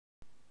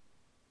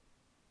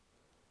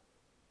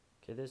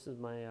Okay, this is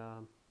my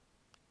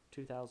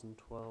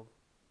 2012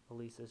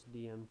 Alesis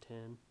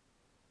dm10.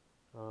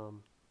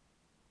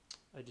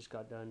 I just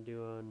got done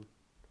doing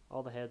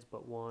all the heads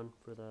but one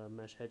for the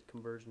mesh head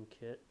conversion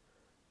kit.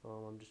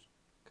 I'm just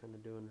kind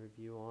of doing a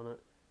review on it,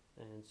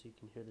 and so you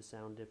can hear the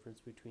sound difference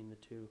between the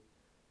two.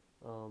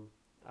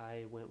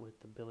 I went with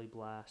the Billy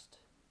Blast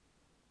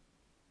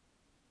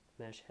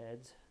mesh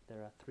heads.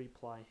 They're a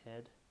 3-ply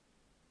head.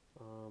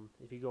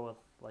 If you go with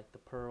like the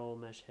Pearl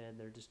mesh head,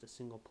 they're just a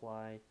single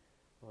ply.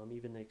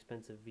 Even the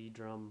expensive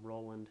V-drum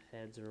Roland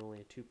heads are only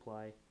a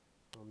 2-ply.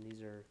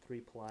 These are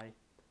 3-ply.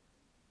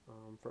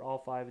 For all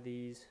 5 of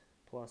these,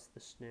 plus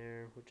the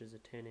snare, which is a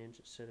 10-inch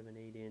instead of an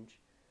 8-inch,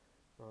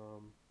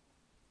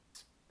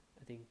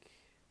 I think,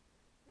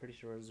 pretty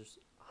sure it was just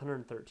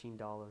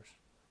 $113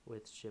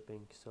 with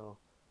shipping, so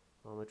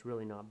it's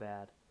really not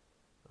bad.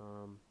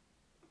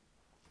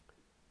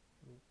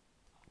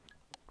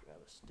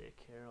 Grab a stick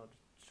here, I'll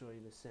just show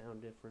you the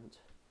sound difference.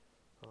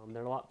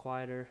 They're a lot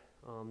quieter,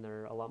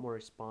 they're a lot more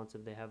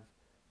responsive. They have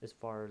as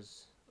far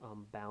as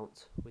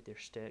bounce with your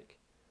stick.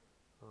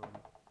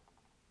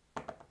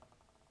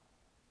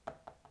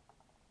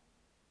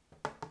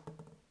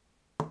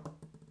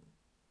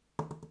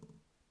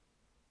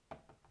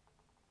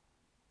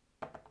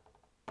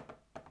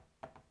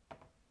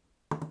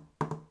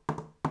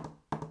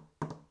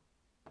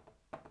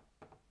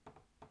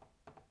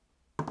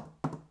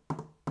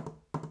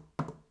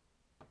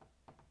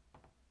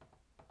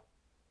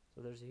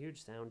 So there's a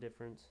huge sound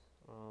difference.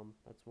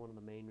 That's one of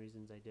the main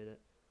reasons I did it.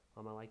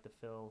 I like the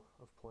feel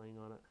of playing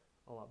on it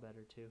a lot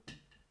better too.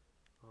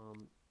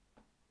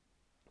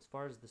 As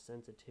far as the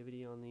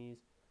sensitivity on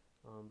these,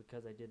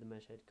 because I did the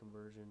mesh head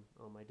conversion,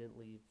 I didn't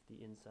leave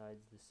the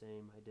insides the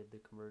same. I did the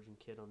conversion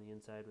kit on the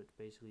inside, which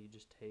basically you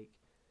just take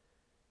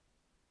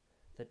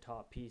the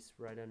top piece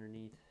right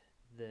underneath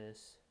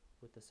this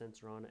with the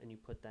sensor on it, and you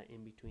put that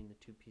in between the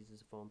two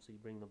pieces of foam, so you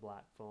bring the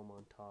black foam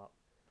on top.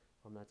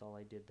 That's all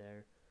I did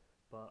there.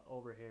 But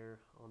over here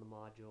on the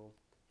module,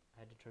 I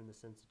had to turn the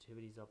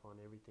sensitivities up on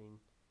everything.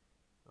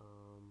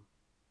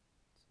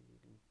 So you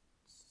can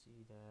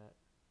see that.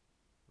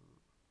 So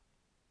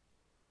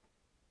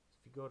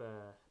if you go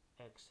to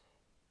X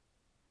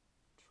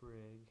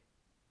trig,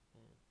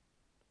 man,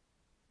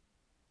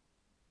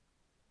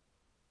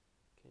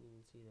 can't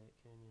even see that,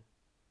 can you?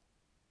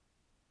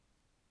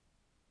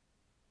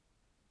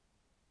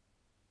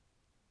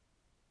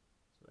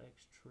 So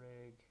X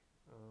trig,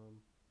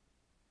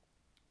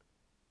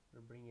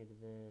 I'll bring you to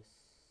this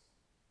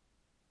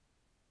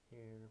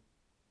here.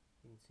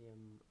 You can see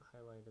I'm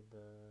highlighted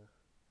the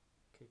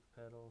kick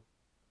pedal.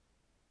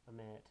 I'm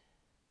at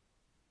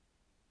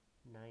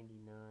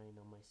 99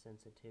 on my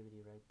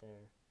sensitivity right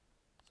there.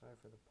 Sorry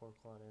for the poor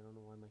quality. I don't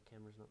know why my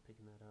camera's not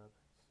picking that up.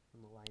 It's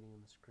from the lighting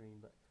on the screen,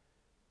 but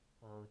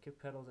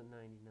kick pedal's at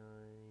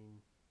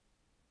 99.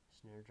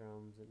 Snare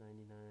drums at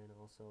 99.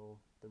 Also,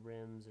 the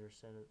rims are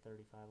set at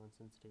 35 on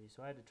sensitivity.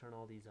 So I had to turn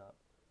all these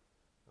up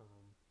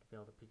to be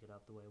able to pick it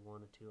up the way I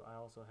wanted to. I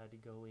also had to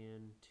go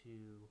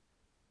into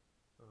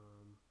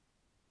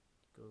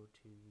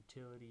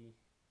utility,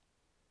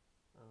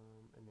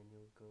 and then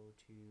you'll go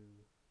to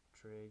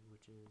trig,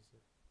 which is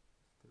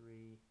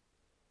 3,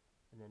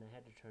 and then I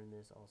had to turn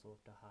this also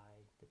up to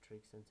high, the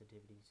trig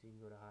sensitivity, so you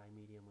can go to high,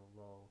 medium, or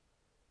low.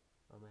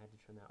 I had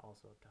to turn that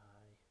also up to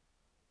high,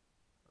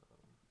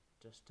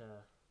 just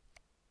to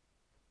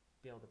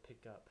be able to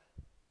pick up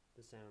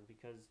the sound,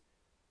 because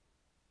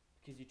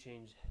you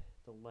change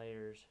the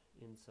layers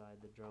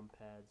inside the drum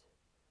pads.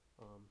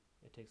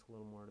 It takes a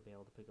little more to be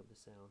able to pick up the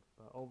sound,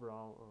 but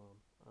overall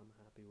I'm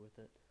happy with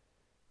it.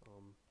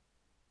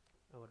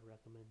 I would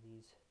recommend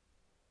these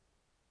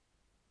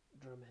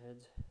drum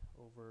heads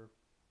over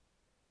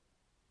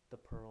the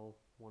Pearl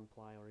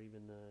 1-ply or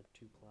even the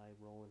 2-ply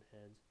Roland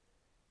heads.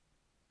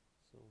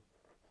 So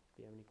if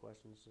you have any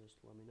questions,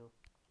 just let me know.